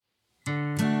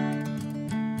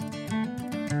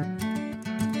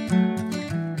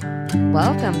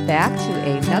Welcome back to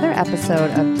another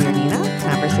episode of Dear Nina,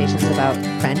 conversations about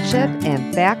friendship,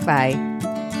 and back by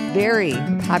very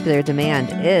popular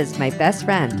demand is my best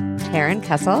friend, Taryn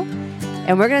Kessel.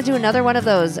 And we're going to do another one of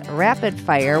those rapid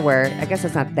fire where I guess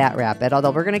it's not that rapid,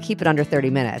 although we're going to keep it under 30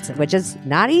 minutes, which is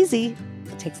not easy.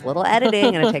 It takes a little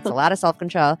editing and it takes a lot of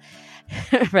self-control.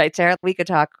 Right, Tara? We could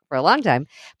talk for a long time,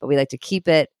 but we like to keep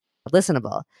it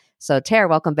listenable. So, Tara,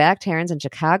 welcome back. Taryn's in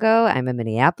Chicago. I'm in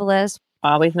Minneapolis.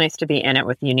 Always nice to be in it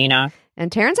with you, Nina.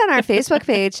 And Taryn's on our Facebook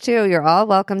page, too. You're all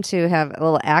welcome to have a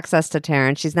little access to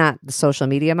Taryn. She's not the social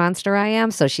media monster I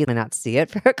am, so she may not see it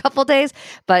for a couple days,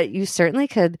 but you certainly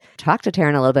could talk to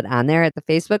Taryn a little bit on there. The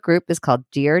Facebook group is called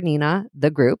Dear Nina,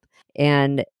 the group,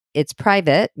 and it's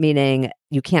private, meaning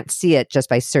you can't see it just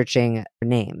by searching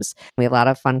names. We have a lot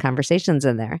of fun conversations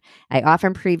in there. I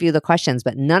often preview the questions,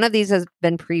 but none of these has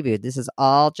been previewed. This is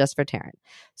all just for Taryn.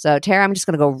 So, Tara, I'm just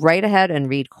going to go right ahead and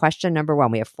read question number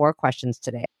 1. We have 4 questions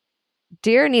today.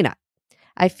 Dear Nina,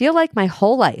 I feel like my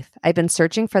whole life I've been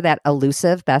searching for that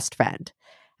elusive best friend.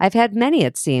 I've had many,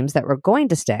 it seems, that were going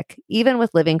to stick, even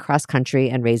with living cross-country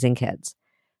and raising kids.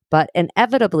 But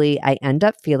inevitably, I end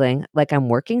up feeling like I'm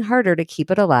working harder to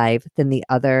keep it alive than the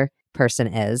other person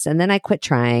is, and then I quit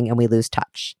trying and we lose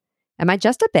touch. Am I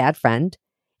just a bad friend?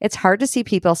 It's hard to see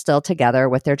people still together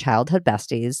with their childhood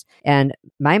besties, and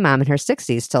my mom in her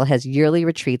 60s still has yearly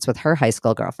retreats with her high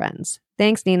school girlfriends.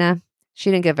 Thanks, Nina. She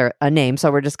didn't give her a name,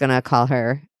 so we're just going to call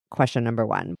her question number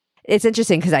 1. It's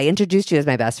interesting because I introduced you as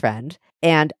my best friend,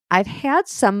 and I've had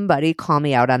somebody call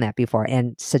me out on that before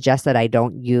and suggest that I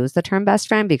don't use the term best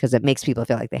friend because it makes people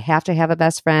feel like they have to have a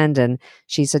best friend. And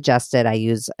she suggested I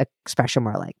use an expression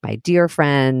more like my dear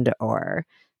friend or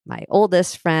my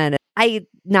oldest friend. I'm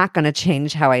not going to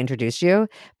change how I introduce you,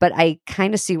 but I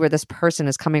kind of see where this person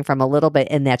is coming from a little bit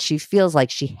in that she feels like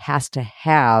she has to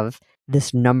have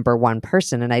this number one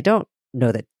person. And I don't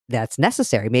know that that's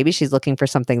necessary. Maybe she's looking for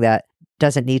something that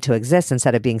doesn't need to exist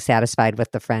instead of being satisfied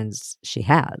with the friends she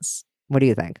has. What do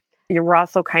you think? You're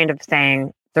also kind of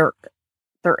saying there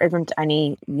isn't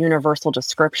any universal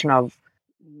description of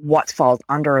what falls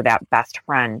under that best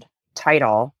friend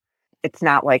title. It's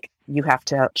not like you have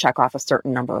to check off a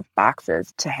certain number of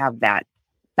boxes to have that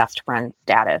best friend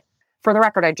status. For the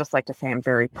record, I'd just like to say I'm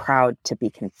very proud to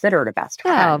be considered a best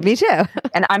friend. Oh, me too.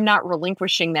 And I'm not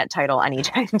relinquishing that title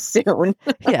anytime soon.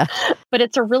 Yeah. But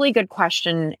it's a really good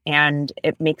question. And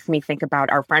it makes me think about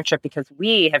our friendship because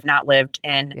we have not lived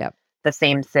in the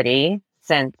same city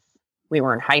since we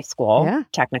were in high school,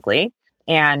 technically.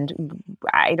 And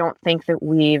I don't think that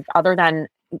we've, other than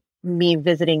me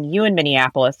visiting you in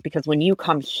Minneapolis, because when you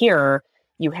come here,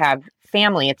 you have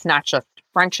family. It's not just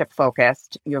friendship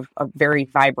focused. You have a very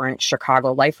vibrant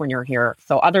Chicago life when you're here.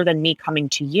 So other than me coming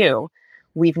to you,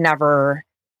 we've never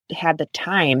had the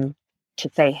time to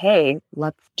say, hey,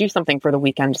 let's do something for the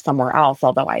weekend somewhere else.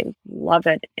 Although I love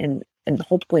it. And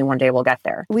hopefully one day we'll get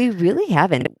there. We really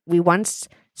haven't. We once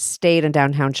stayed in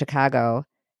downtown Chicago.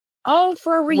 Oh,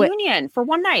 for a reunion for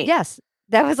one night. Yes.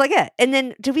 That was like it. And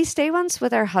then did we stay once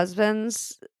with our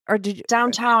husbands or did you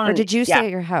downtown? Or did you stay at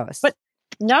your house? But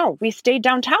no, we stayed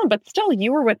downtown, but still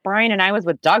you were with Brian and I was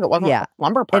with Doug. It wasn't a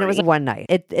lumber party. And it was one night.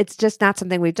 It's just not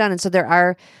something we've done. And so there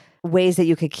are ways that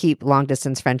you could keep long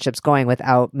distance friendships going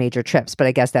without major trips. But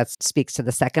I guess that speaks to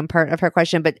the second part of her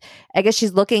question. But I guess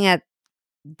she's looking at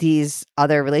these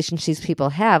other relationships people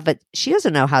have, but she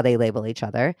doesn't know how they label each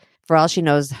other. For all she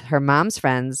knows, her mom's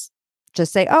friends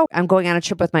just say, oh, I'm going on a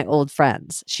trip with my old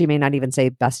friends. She may not even say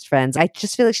best friends. I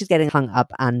just feel like she's getting hung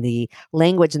up on the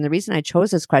language. And the reason I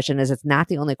chose this question is it's not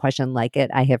the only question like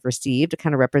it I have received. It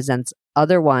kind of represents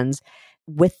other ones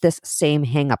with this same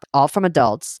hang up, all from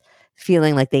adults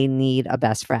feeling like they need a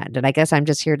best friend. And I guess I'm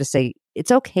just here to say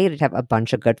it's okay to have a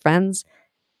bunch of good friends.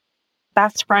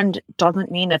 Best friend doesn't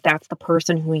mean that that's the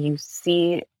person who you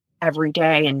see every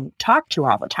day and talk to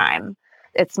all the time.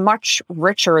 It's much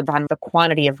richer than the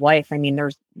quantity of life. I mean,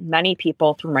 there's many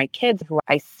people through my kids who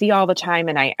I see all the time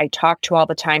and I talk to all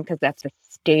the time because that's the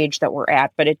stage that we're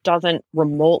at, but it doesn't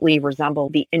remotely resemble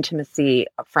the intimacy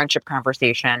of friendship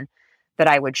conversation that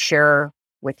I would share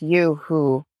with you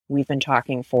who we've been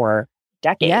talking for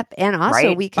decades. Yep. And also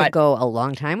right? we could go a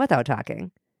long time without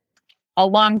talking. A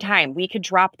long time. We could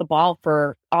drop the ball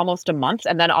for almost a month.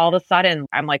 And then all of a sudden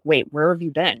I'm like, wait, where have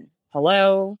you been?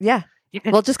 Hello? Yeah.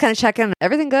 We'll just kind of check in.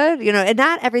 Everything good? You know, and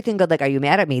not everything good. Like, are you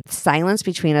mad at me? Silence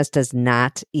between us does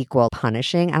not equal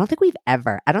punishing. I don't think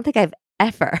I've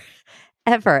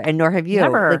ever, and nor have you.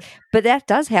 Never. But that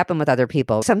does happen with other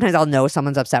people. Sometimes I'll know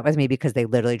someone's upset with me because they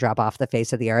literally drop off the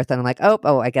face of the earth. And I'm like,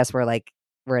 oh, I guess we're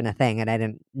were in a thing and I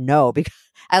didn't know because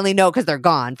I only know because they're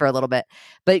gone for a little bit.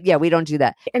 But yeah, we don't do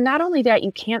that. And not only that,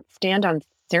 you can't stand on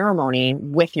ceremony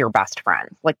with your best friend.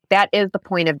 Like that is the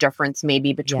point of difference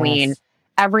maybe between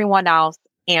everyone else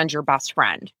and your best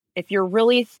friend. If you're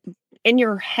really in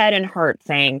your head and heart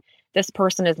saying, this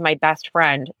person is my best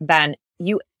friend, then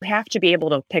you have to be able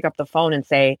to pick up the phone and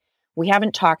say, we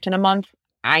haven't talked in a month.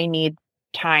 I need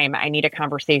time. I need a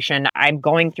conversation. I'm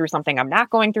going through something. I'm not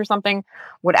going through something,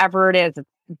 whatever it is.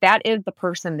 That is the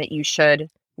person that you should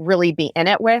really be in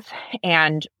it with.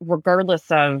 And regardless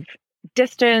of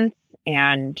distance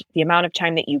and the amount of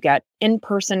time that you get in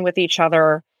person with each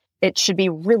other, it should be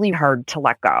really hard to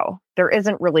let go. There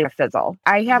isn't really a fizzle.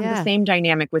 I have the same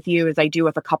dynamic with you as I do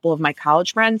with a couple of my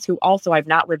college friends who also I've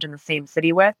not lived in the same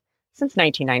city with since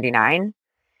 1999.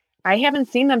 I haven't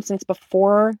seen them since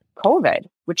before COVID,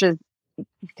 which is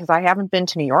because I haven't been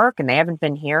to New York and they haven't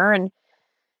been here. And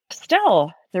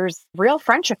still, there's real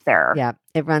friendship there. Yeah,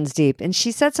 it runs deep. And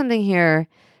she said something here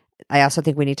I also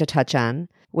think we need to touch on,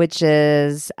 which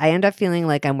is I end up feeling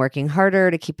like I'm working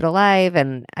harder to keep it alive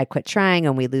and I quit trying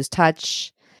and we lose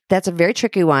touch. That's a very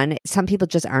tricky one. Some people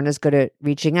just aren't as good at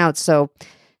reaching out. So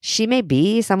she may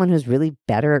be someone who's really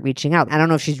better at reaching out. I don't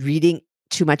know if she's reading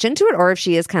too much into it or if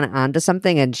she is kind of onto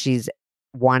something and she's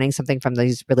wanting something from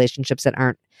these relationships that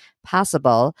aren't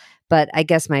possible. But I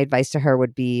guess my advice to her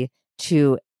would be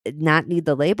to not need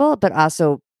the label, but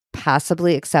also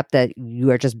possibly accept that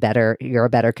you are just better. You're a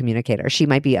better communicator. She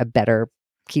might be a better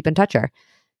keep in toucher.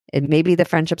 And maybe the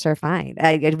friendships are fine.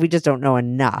 We just don't know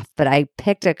enough. But I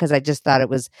picked it because I just thought it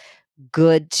was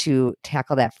good to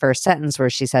tackle that first sentence where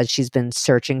she says she's been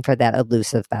searching for that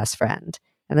elusive best friend.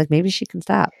 And like maybe she can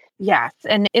stop. Yes.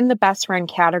 And in the best friend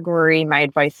category, my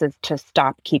advice is to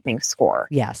stop keeping score.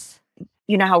 Yes.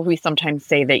 You know how we sometimes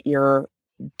say that you're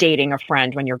dating a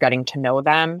friend when you're getting to know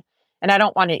them. And I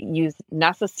don't want to use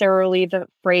necessarily the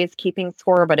phrase keeping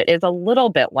score, but it is a little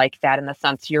bit like that in the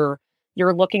sense you're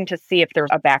looking to see if there's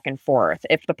a back and forth,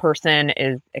 if the person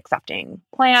is accepting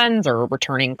plans or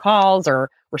returning calls or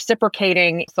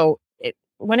reciprocating. So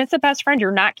when it's a best friend,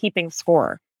 you're not keeping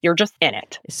score. You're just in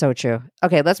it. So true.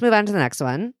 Okay, let's move on to the next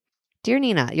one. Dear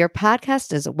Nina, your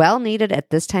podcast is well needed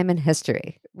at this time in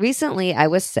history. Recently, I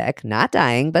was sick, not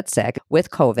dying, but sick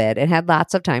with COVID and had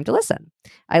lots of time to listen.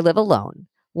 I live alone.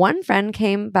 One friend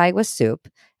came by with soup.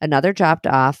 Another dropped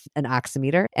off an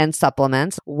oximeter and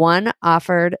supplements. One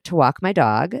offered to walk my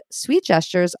dog. Sweet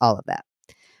gestures, all of that.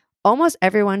 Almost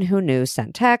everyone who knew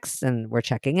sent texts and were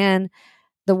checking in.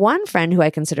 The one friend who I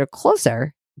consider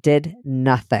closer did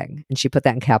nothing. And she put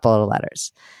that in capital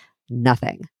letters.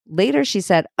 Nothing. Later, she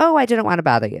said, "Oh, I didn't want to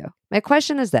bother you." My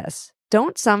question is this.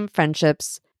 Don't some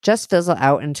friendships just fizzle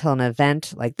out until an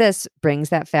event like this brings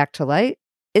that fact to light?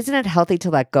 Isn't it healthy to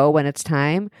let go when it's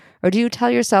time? Or do you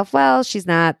tell yourself, well, she's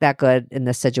not that good in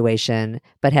this situation,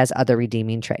 but has other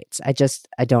redeeming traits? I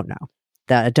don't know.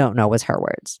 The I don't know was her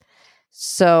words.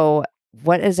 So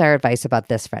what is our advice about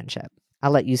this friendship?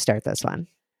 I'll let you start this one.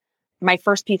 My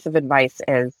first piece of advice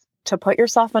is to put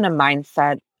yourself in a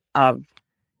mindset of,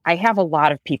 I have a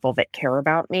lot of people that care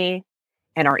about me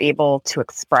and are able to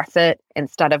express it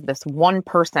instead of this one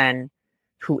person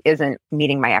who isn't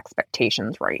meeting my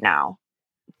expectations right now.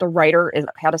 The writer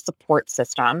had a support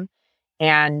system,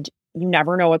 and you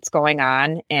never know what's going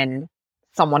on in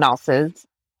someone else's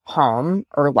home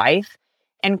or life.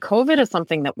 And COVID is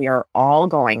something that we are all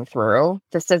going through.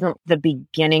 This isn't the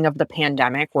beginning of the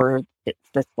pandemic where it's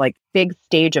this like big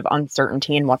stage of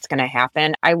uncertainty in what's going to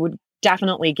happen. I would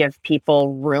definitely give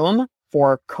people room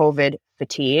for COVID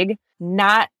fatigue.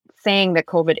 Not saying that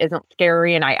COVID isn't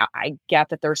scary, and I get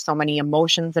that there's so many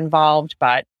emotions involved,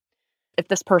 but if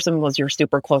this person was your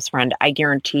super close friend, I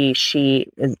guarantee she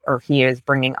is or he is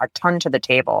bringing a ton to the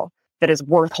table that is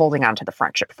worth holding on to the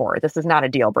friendship for. This is not a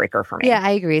deal breaker for me. Yeah,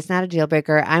 I agree. It's not a deal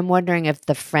breaker. I'm wondering if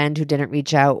the friend who didn't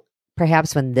reach out,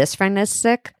 perhaps when this friend is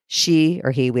sick, she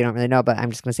or he, we don't really know, but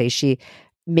I'm just going to say she,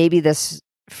 maybe this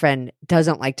friend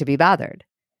doesn't like to be bothered.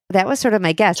 That was sort of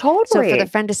my guess. Totally. So for the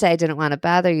friend to say, I didn't want to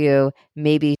bother you,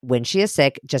 maybe when she is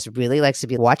sick, just really likes to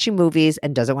be watching movies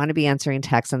and doesn't want to be answering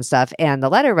texts and stuff. And the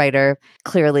letter writer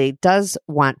clearly does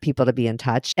want people to be in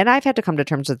touch. And I've had to come to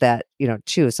terms with that,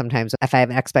 too. Sometimes if I have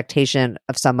an expectation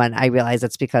of someone, I realize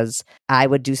it's because I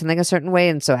would do something a certain way.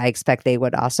 And so I expect they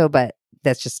would also, but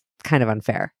that's just kind of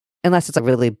unfair. Unless it's a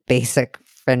really basic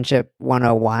friendship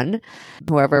 101.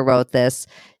 Whoever wrote this,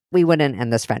 we wouldn't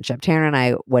end this friendship. Taryn and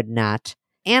I would not.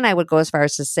 And I would go as far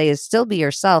as to say is still be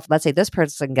yourself. Let's say this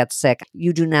person gets sick.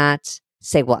 You do not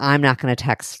say, well, I'm not going to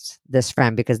text this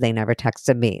friend because they never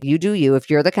texted me. You do you. If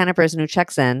you're the kind of person who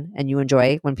checks in and you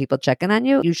enjoy when people check in on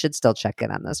you, you should still check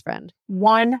in on this friend.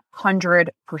 100%.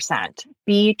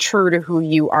 Be true to who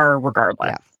you are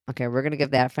regardless. Yeah. Okay, we're going to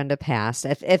give that friend a pass.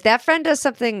 If that friend does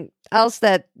something else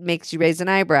that makes you raise an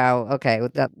eyebrow, okay,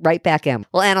 right back in.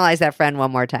 We'll analyze that friend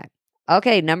one more time.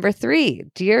 Okay, number 3,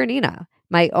 Dear Nina,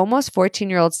 my almost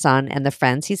 14-year-old son and the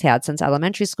friends he's had since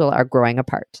elementary school are growing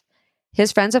apart.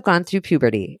 His friends have gone through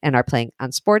puberty and are playing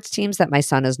on sports teams that my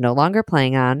son is no longer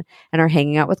playing on and are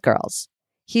hanging out with girls.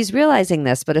 He's realizing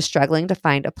this, but is struggling to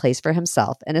find a place for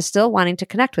himself and is still wanting to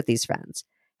connect with these friends.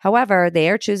 However, they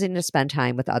are choosing to spend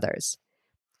time with others.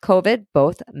 COVID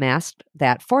both masked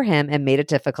that for him and made it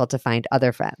difficult to find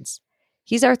other friends.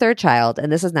 He's our 3rd child,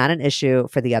 and this is not an issue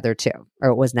for the other 2, or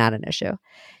it was not an issue.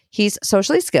 He's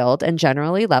socially skilled and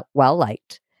generally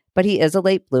well-liked, but he is a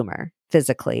late bloomer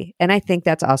physically, and I think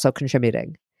that's also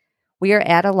contributing. We are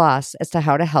at a loss as to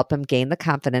how to help him gain the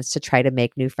confidence to try to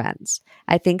make new friends.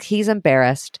 I think he's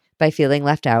embarrassed by feeling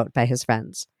left out by his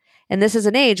friends. And this is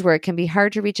an age where it can be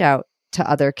hard to reach out to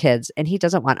other kids, and he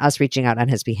doesn't want us reaching out on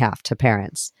his behalf to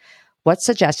parents. What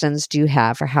suggestions do you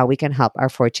have for how we can help our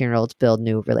 14-year-old build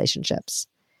new relationships?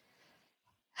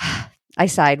 I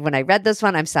sighed when I read this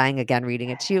one. I'm sighing again reading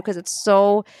it to you because it's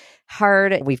so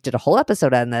hard. We've did a whole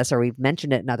episode on this, or we've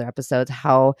mentioned it in other episodes,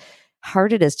 how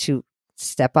hard it is to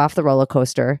step off the roller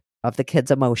coaster of the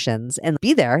kids' emotions and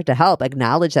be there to help,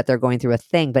 acknowledge that they're going through a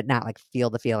thing, but not like feel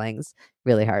the feelings.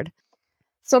 Really hard.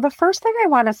 So the first thing I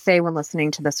want to say when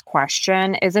listening to this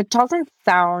question is it doesn't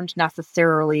sound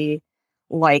necessarily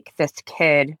like this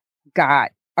kid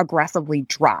got aggressively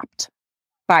dropped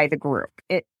by the group.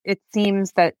 It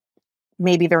seems that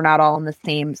maybe they're not all in the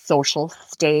same social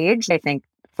stage. I think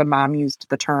the mom used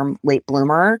the term late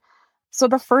bloomer. So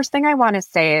the first thing I want to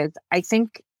say is I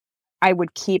think I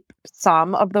would keep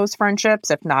some of those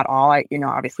friendships, if not all.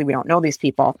 Obviously we don't know these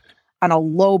people, on a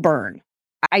low burn.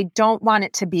 I don't want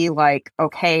it to be like,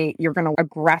 okay, you're going to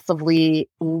aggressively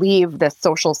leave this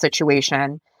social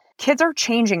situation. Kids are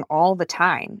changing all the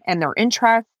time, and their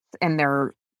interests and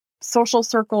their social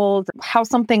circles, how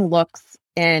something looks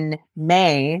in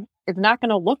May is not going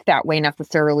to look that way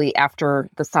necessarily after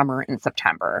the summer in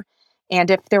September. And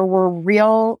if there were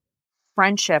real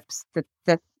friendships that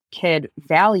this kid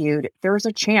valued, there's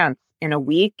a chance in a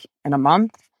week, in a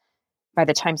month, by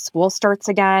the time school starts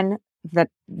again, that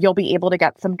you'll be able to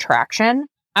get some traction.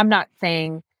 I'm not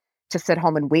saying to sit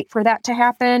home and wait for that to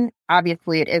happen.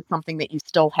 Obviously, it is something that you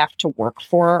still have to work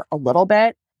for a little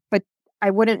bit, but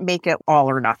I wouldn't make it all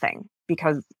or nothing,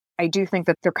 because I do think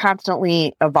that they're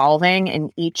constantly evolving, and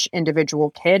each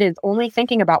individual kid is only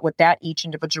thinking about what that each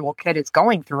individual kid is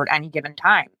going through at any given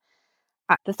time.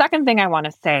 The second thing I want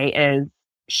to say is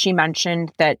she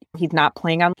mentioned that he's not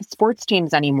playing on the sports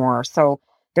teams anymore. So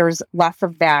there's less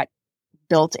of that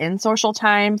built-in social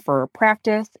time for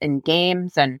practice and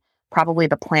games, and probably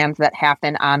the plans that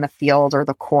happen on the field or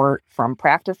the court from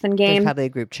practice and games. There's probably a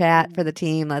group chat for the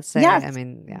team, let's say. Yes. I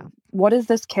mean, yeah. What is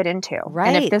this kid into?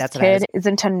 Right. And if this kid is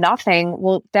into nothing,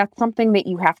 well, that's something that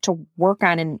you have to work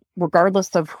on, and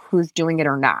regardless of who's doing it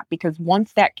or not. Because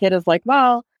once that kid is like,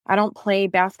 well, I don't play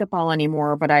basketball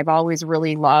anymore, but I've always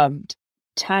really loved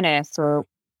tennis, or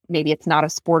maybe it's not a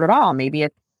sport at all. Maybe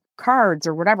it's cards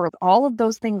or whatever. All of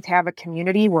those things have a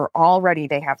community where already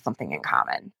they have something in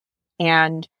common.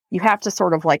 And you have to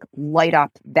sort of like light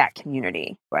up that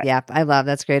community. Yeah, I love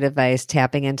that's great advice.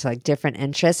 Tapping into like different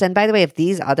interests. And by the way, if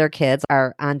these other kids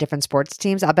are on different sports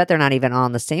teams, I'll bet they're not even all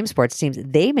on the same sports teams.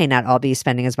 They may not all be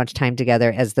spending as much time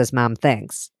together as this mom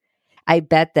thinks. I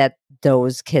bet that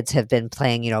those kids have been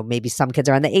playing, maybe some kids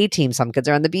are on the A team, some kids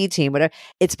are on the B team, whatever.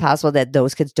 It's possible that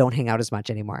those kids don't hang out as much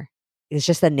anymore. It's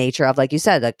just the nature of, like you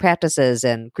said, like practices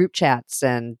and group chats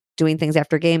and doing things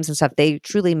after games and stuff. They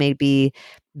truly may be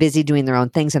busy doing their own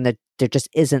things, and that there just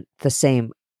isn't the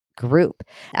same group.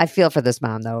 I feel for this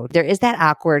mom, though. There is that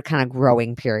awkward kind of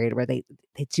growing period where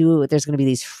there's going to be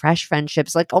these fresh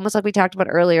friendships, like almost like we talked about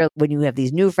earlier, when you have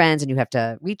these new friends and you have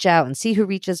to reach out and see who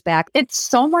reaches back. It's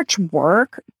so much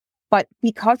work, but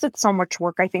because it's so much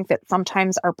work, I think that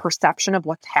sometimes our perception of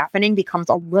what's happening becomes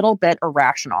a little bit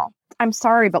irrational. I'm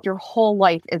sorry, but your whole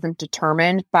life isn't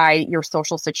determined by your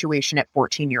social situation at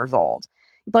 14 years old.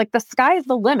 Like, the sky's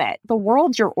the limit. The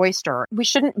world's your oyster. We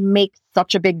shouldn't make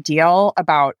such a big deal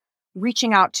about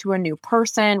reaching out to a new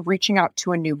person, reaching out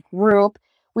to a new group.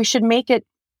 We should make it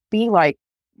be like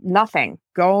nothing.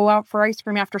 Go out for ice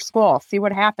cream after school, see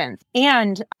what happens.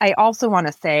 And I also want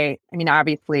to say,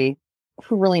 obviously,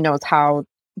 who really knows how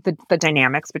the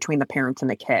dynamics between the parents and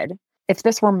the kid? If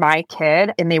this were my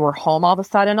kid and they were home all of a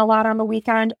sudden a lot on the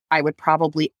weekend, I would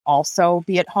probably also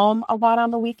be at home a lot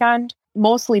on the weekend.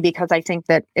 Mostly because I think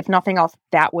that if nothing else,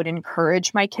 that would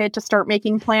encourage my kid to start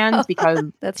making plans because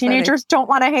teenagers don't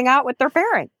want to hang out with their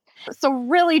parents. So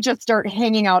really just start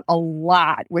hanging out a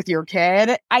lot with your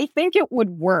kid. I think it would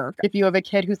work if you have a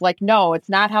kid who's like, no, it's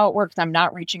not how it works. I'm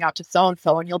not reaching out to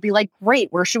so-and-so. And you'll be like, great,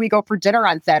 where should we go for dinner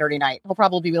on Saturday night? He'll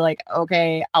probably be like,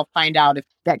 okay, I'll find out if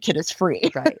that kid is free.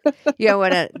 Right.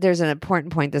 There's an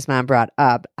important point this mom brought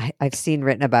up. I've seen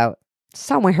written about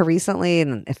somewhere recently,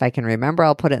 and if I can remember,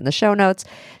 I'll put it in the show notes.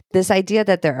 This idea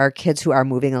that there are kids who are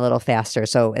moving a little faster.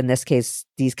 So in this case,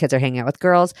 these kids are hanging out with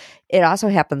girls. It also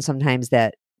happens sometimes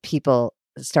that people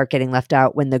start getting left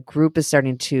out when the group is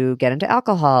starting to get into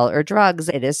alcohol or drugs.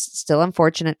 It is still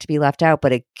unfortunate to be left out,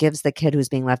 but it gives the kid who's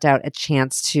being left out a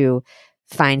chance to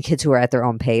find kids who are at their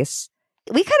own pace.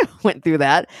 We kind of went through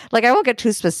that. Like, I won't get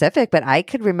too specific, but I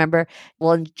could remember,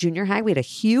 well, in junior high, we had a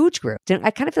huge group. I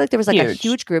kind of feel like there was like a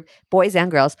huge group, boys and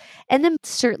girls. And then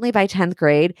certainly by 10th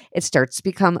grade, it starts to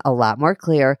become a lot more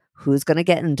clear who's going to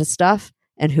get into stuff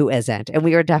and who isn't. And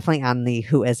we were definitely on the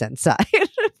who isn't side,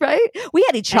 right? We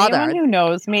had each other. Anyone who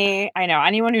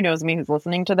knows me who's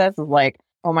listening to this is like,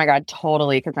 oh my God,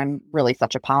 totally. Because I'm really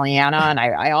such a Pollyanna and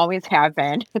I always have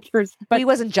been. But it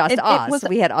wasn't just us.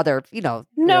 We had other,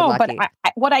 No, but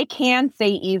what I can say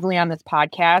easily on this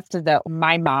podcast is that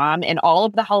my mom, in all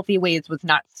of the healthy ways, was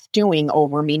not stewing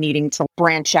over me needing to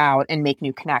branch out and make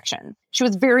new connections. She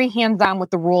was very hands-on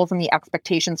with the rules and the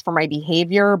expectations for my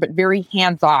behavior, but very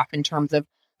hands-off in terms of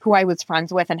who I was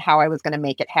friends with and how I was going to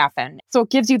make it happen. So it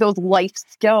gives you those life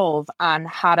skills on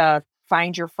how to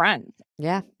find your friends.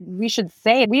 Yeah. We should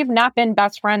say we have not been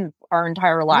best friends our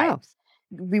entire lives.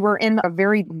 No. We were in a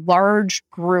very large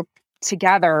group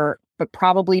together, but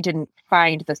probably didn't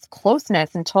find this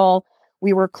closeness until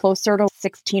we were closer to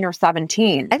 16 or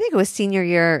 17. I think it was senior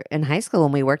year in high school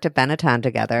when we worked at Benetton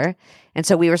together. And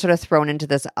so we were sort of thrown into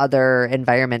this other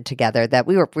environment together that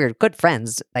we were good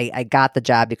friends. I got the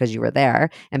job because you were there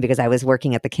and because I was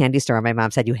working at the candy store. My mom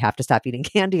said, you have to stop eating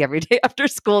candy every day after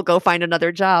school, go find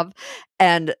another job.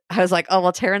 And I was like, oh,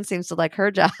 well, Taryn seems to like her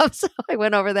job. So I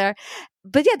went over there.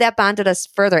 But yeah, that bonded us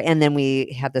further. And then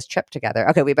we had this trip together.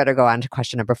 Okay, we better go on to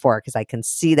question number 4 because I can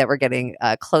see that we're getting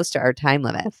close to our time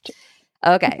limit.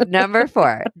 Okay, number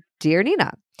 4. Dear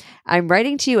Nina, I'm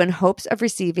writing to you in hopes of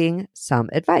receiving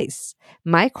some advice.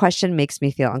 My question makes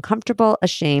me feel uncomfortable,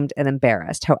 ashamed, and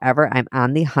embarrassed. However, I'm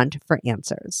on the hunt for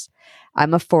answers.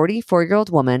 I'm a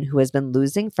 44-year-old woman who has been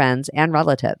losing friends and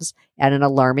relatives at an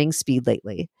alarming speed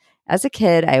lately. As a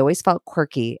kid, I always felt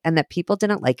quirky and that people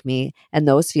didn't like me, and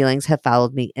those feelings have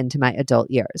followed me into my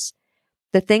adult years.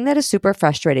 The thing that is super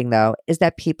frustrating, though, is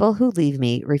that people who leave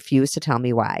me refuse to tell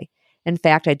me why. In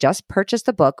fact, I just purchased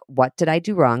the book, What Did I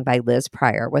Do Wrong by Liz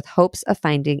Pryor, with hopes of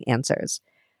finding answers.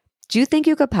 Do you think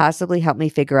you could possibly help me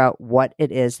figure out what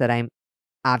it is that I'm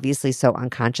obviously so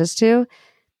unconscious to?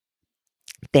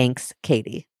 Thanks,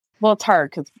 Katie. Well, it's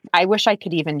hard because I wish I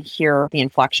could even hear the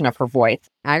inflection of her voice.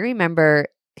 I remember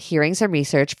hearing some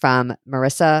research from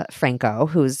Marissa Franco,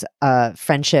 who's a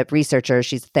friendship researcher.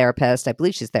 She's a therapist. I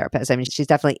believe she's a therapist. I mean, she's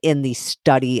definitely in the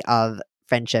study of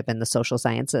friendship and the social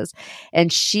sciences.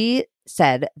 And she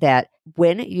said that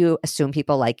when you assume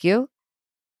people like you,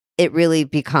 it really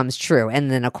becomes true.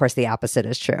 And then, of course, the opposite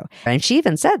is true. And she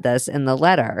even said this in the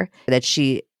letter, that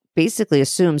she basically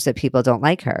assumes that people don't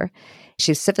like her.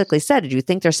 She specifically said, do you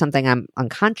think there's something I'm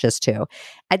unconscious to?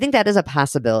 I think that is a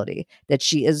possibility, that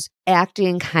she is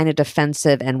acting kind of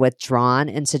defensive and withdrawn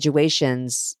in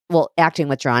situations, acting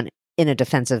withdrawn in a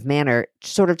defensive manner,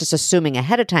 sort of just assuming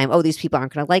ahead of time, oh, these people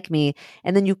aren't going to like me.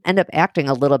 And then you end up acting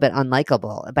a little bit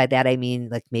unlikable. By that, I mean,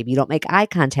 like, maybe you don't make eye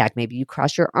contact. Maybe you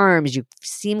cross your arms. You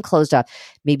seem closed up.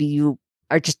 Maybe you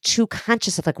are just too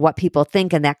conscious of like what people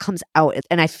think, and that comes out.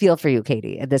 And I feel for you,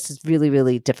 Katie. This is really,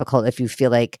 really difficult if you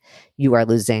feel like you are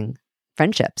losing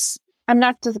friendships. I'm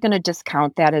not just going to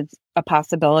discount that as a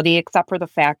possibility, except for the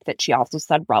fact that she also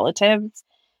said relatives.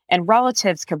 And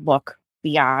relatives could look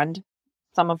beyond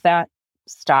some of that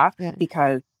stuff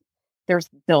because there's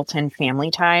built-in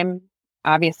family time,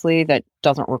 obviously, that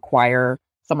doesn't require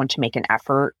someone to make an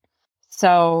effort.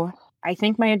 So I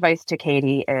think my advice to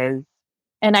Katie is,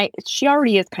 and she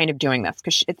already is kind of doing this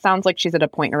because it sounds like she's at a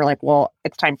point where like, well,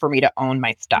 it's time for me to own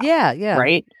my stuff. Yeah.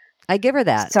 Right? I give her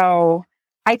that. So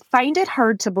I find it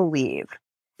hard to believe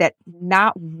that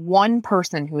not one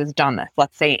person who has done this,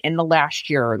 let's say in the last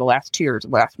year or the last 2 years,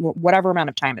 whatever amount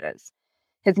of time it is,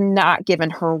 has not given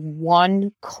her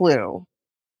one clue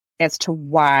as to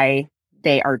why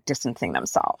they are distancing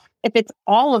themselves. If it's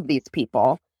all of these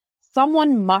people,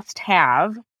 someone must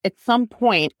have at some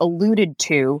point alluded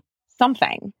to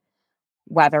something,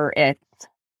 whether it's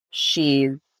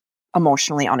she's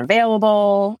emotionally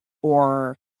unavailable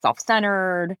or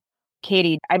self-centered.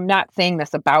 Katie, I'm not saying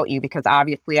this about you because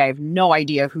obviously I have no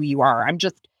idea who you are. I'm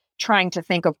just trying to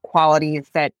think of qualities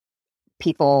that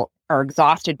people are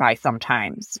exhausted by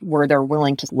sometimes where they're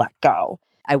willing to let go.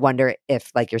 I wonder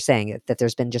if, like you're saying, that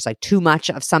there's been just like too much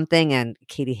of something and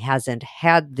Katie hasn't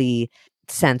had the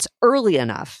sense early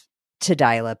enough to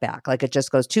dial it back. Like it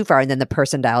just goes too far and then the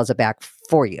person dials it back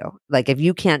for you. Like if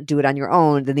you can't do it on your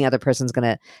own, then the other person's going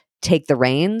to take the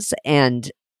reins and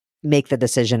make the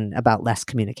decision about less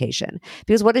communication.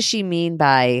 Because what does she mean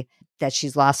by that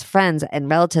she's lost friends and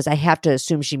relatives? I have to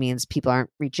assume she means people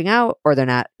aren't reaching out or they're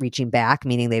not reaching back,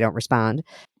 meaning they don't respond.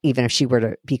 Even if she were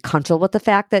to be comfortable with the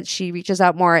fact that she reaches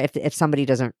out more, if somebody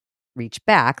doesn't reach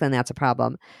back, then that's a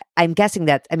problem. I'm guessing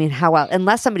that, I mean, how else,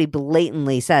 unless somebody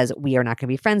blatantly says, we are not going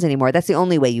to be friends anymore, that's the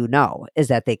only way you know, is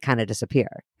that they kind of disappear.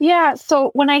 Yeah. So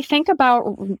when I think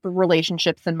about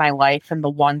relationships in my life and the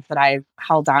ones that I've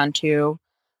held on to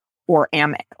or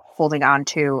am holding on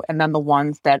to, and then the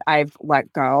ones that I've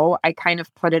let go, I kind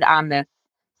of put it on this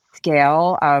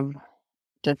scale of,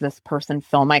 does this person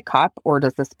fill my cup or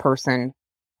does this person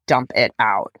dump it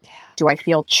out? Yeah. Do I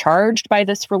feel charged by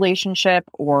this relationship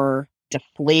or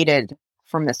deflated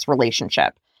from this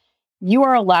relationship? You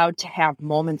are allowed to have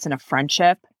moments in a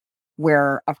friendship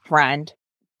where a friend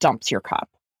dumps your cup.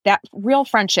 That real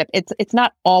friendship, it's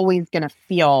not always going to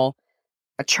feel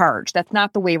a charge. That's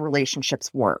not the way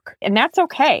relationships work. And that's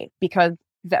okay because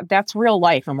that's real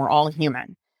life and we're all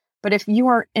human. But if you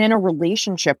are in a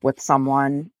relationship with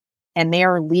someone and they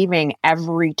are leaving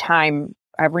every time,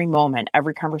 every moment,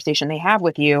 every conversation they have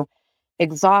with you,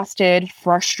 exhausted,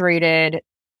 frustrated,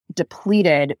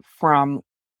 depleted from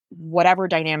whatever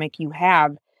dynamic you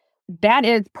have, that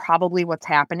is probably what's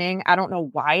happening. I don't know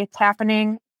why it's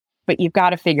happening, but you've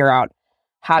got to figure out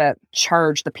how to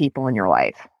charge the people in your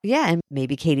life. Yeah. And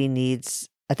maybe Katie needs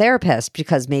a therapist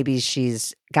because maybe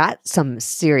she's got some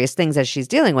serious things that she's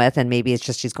dealing with and maybe it's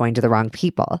just she's going to the wrong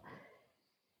people.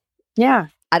 Yeah.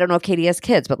 I don't know if Katie has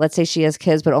kids, but let's say she has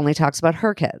kids but only talks about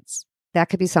her kids. That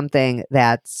could be something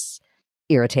that's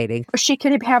irritating. She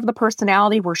could have the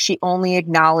personality where she only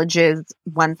acknowledges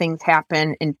when things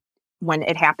happen and when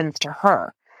it happens to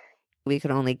her. We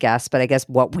can only guess, but I guess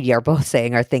what we are both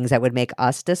saying are things that would make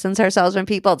us distance ourselves from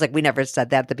people. It's like we never said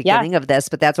that at the beginning of this,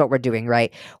 but that's what we're doing,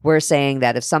 right? We're saying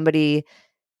that if somebody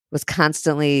was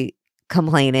constantly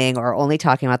complaining or only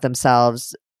talking about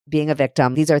themselves, being a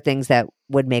victim, these are things that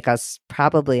would make us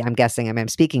probably, I'm guessing, I'm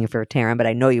speaking for Taryn, but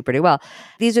I know you pretty well.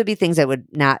 These would be things that would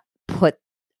not put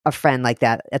a friend like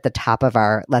that at the top of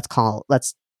our, let's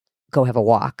go have a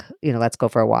walk, let's go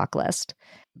for a walk list.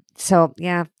 So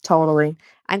yeah, totally.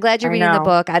 I'm glad you're reading the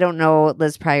book. I don't know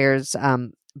Liz Pryor's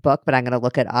book, but I'm going to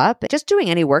look it up. Just doing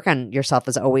any work on yourself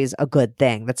is always a good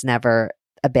thing. That's never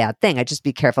a bad thing. I just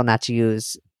be careful not to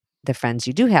use the friends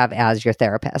you do have as your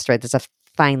therapist, right? There's a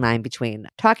fine line between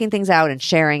talking things out and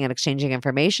sharing and exchanging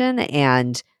information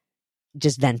and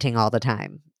just venting all the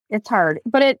time. It's hard,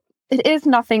 but it is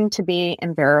nothing to be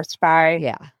embarrassed by.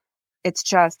 Yeah. It's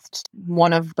just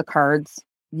one of the cards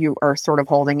you are sort of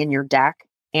holding in your deck.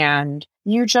 And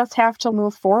you just have to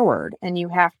move forward and you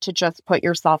have to just put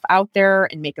yourself out there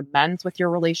and make amends with your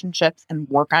relationships and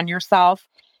work on yourself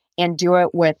and do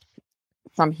it with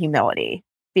some humility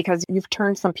because you've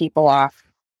turned some people off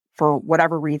for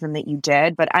whatever reason that you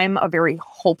did. But I'm a very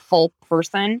hopeful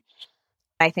person.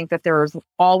 I think that there's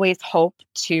always hope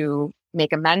to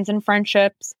make amends in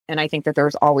friendships. And I think that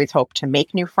there's always hope to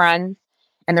make new friends.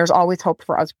 And there's always hope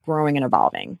for us growing and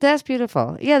evolving. That's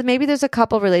beautiful. Yeah, maybe there's a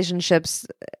couple relationships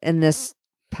in this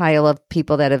pile of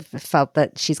people that have felt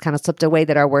that she's kind of slipped away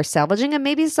that are worth salvaging, and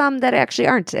maybe some that actually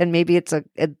aren't. And maybe it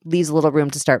leaves a little room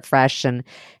to start fresh and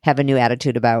have a new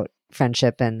attitude about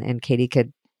friendship. And Katie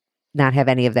could not have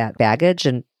any of that baggage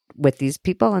and with these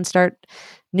people and start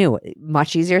new.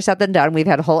 Much easier said than done. We've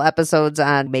had whole episodes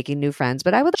on making new friends,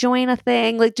 but I would join a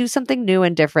thing, like do something new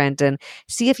and different and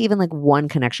see if even like one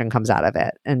connection comes out of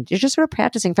it. And you're just sort of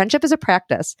practicing. Friendship is a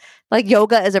practice. Like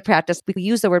yoga is a practice. We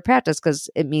use the word practice because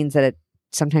it means that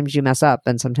sometimes you mess up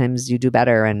and sometimes you do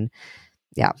better. And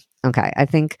yeah. Okay. I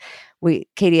think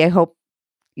Katie, I hope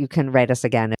you can write us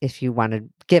again if you want to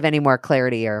give any more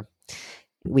clarity or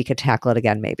we could tackle it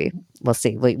again, maybe. We'll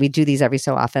see. We do these every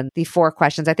so often. The 4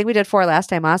 questions. I think we did 4 last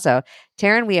time also.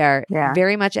 Taryn, we are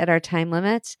very much at our time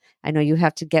limit. I know you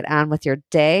have to get on with your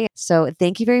day. So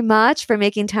thank you very much for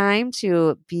making time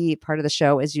to be part of the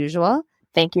show as usual.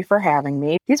 Thank you for having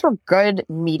me. These were good,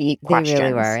 meaty questions. They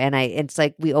really were. And it's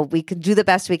like we can do the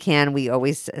best we can. We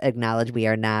always acknowledge we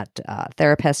are not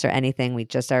therapists or anything. We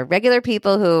just are regular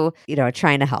people who, are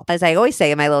trying to help. As I always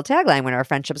say in my little tagline, when our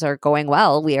friendships are going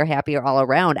well, we are happier all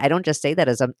around. I don't just say that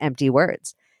as empty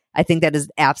words. I think that is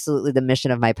absolutely the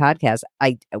mission of my podcast.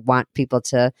 I want people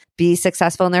to be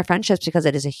successful in their friendships because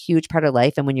it is a huge part of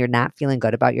life. And when you're not feeling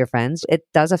good about your friends, it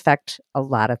does affect a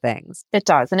lot of things. It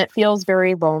does. And it feels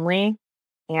very lonely.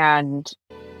 And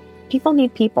people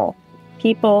need people.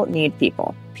 People need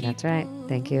people. That's right.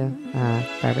 Thank you,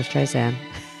 Barbra Streisand.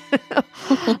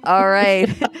 All right.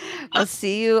 I'll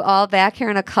see you all back here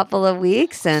in a couple of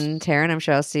weeks. And Taryn, I'm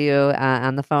sure I'll see you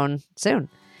on the phone soon.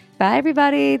 Bye,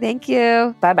 everybody. Thank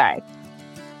you. Bye-bye.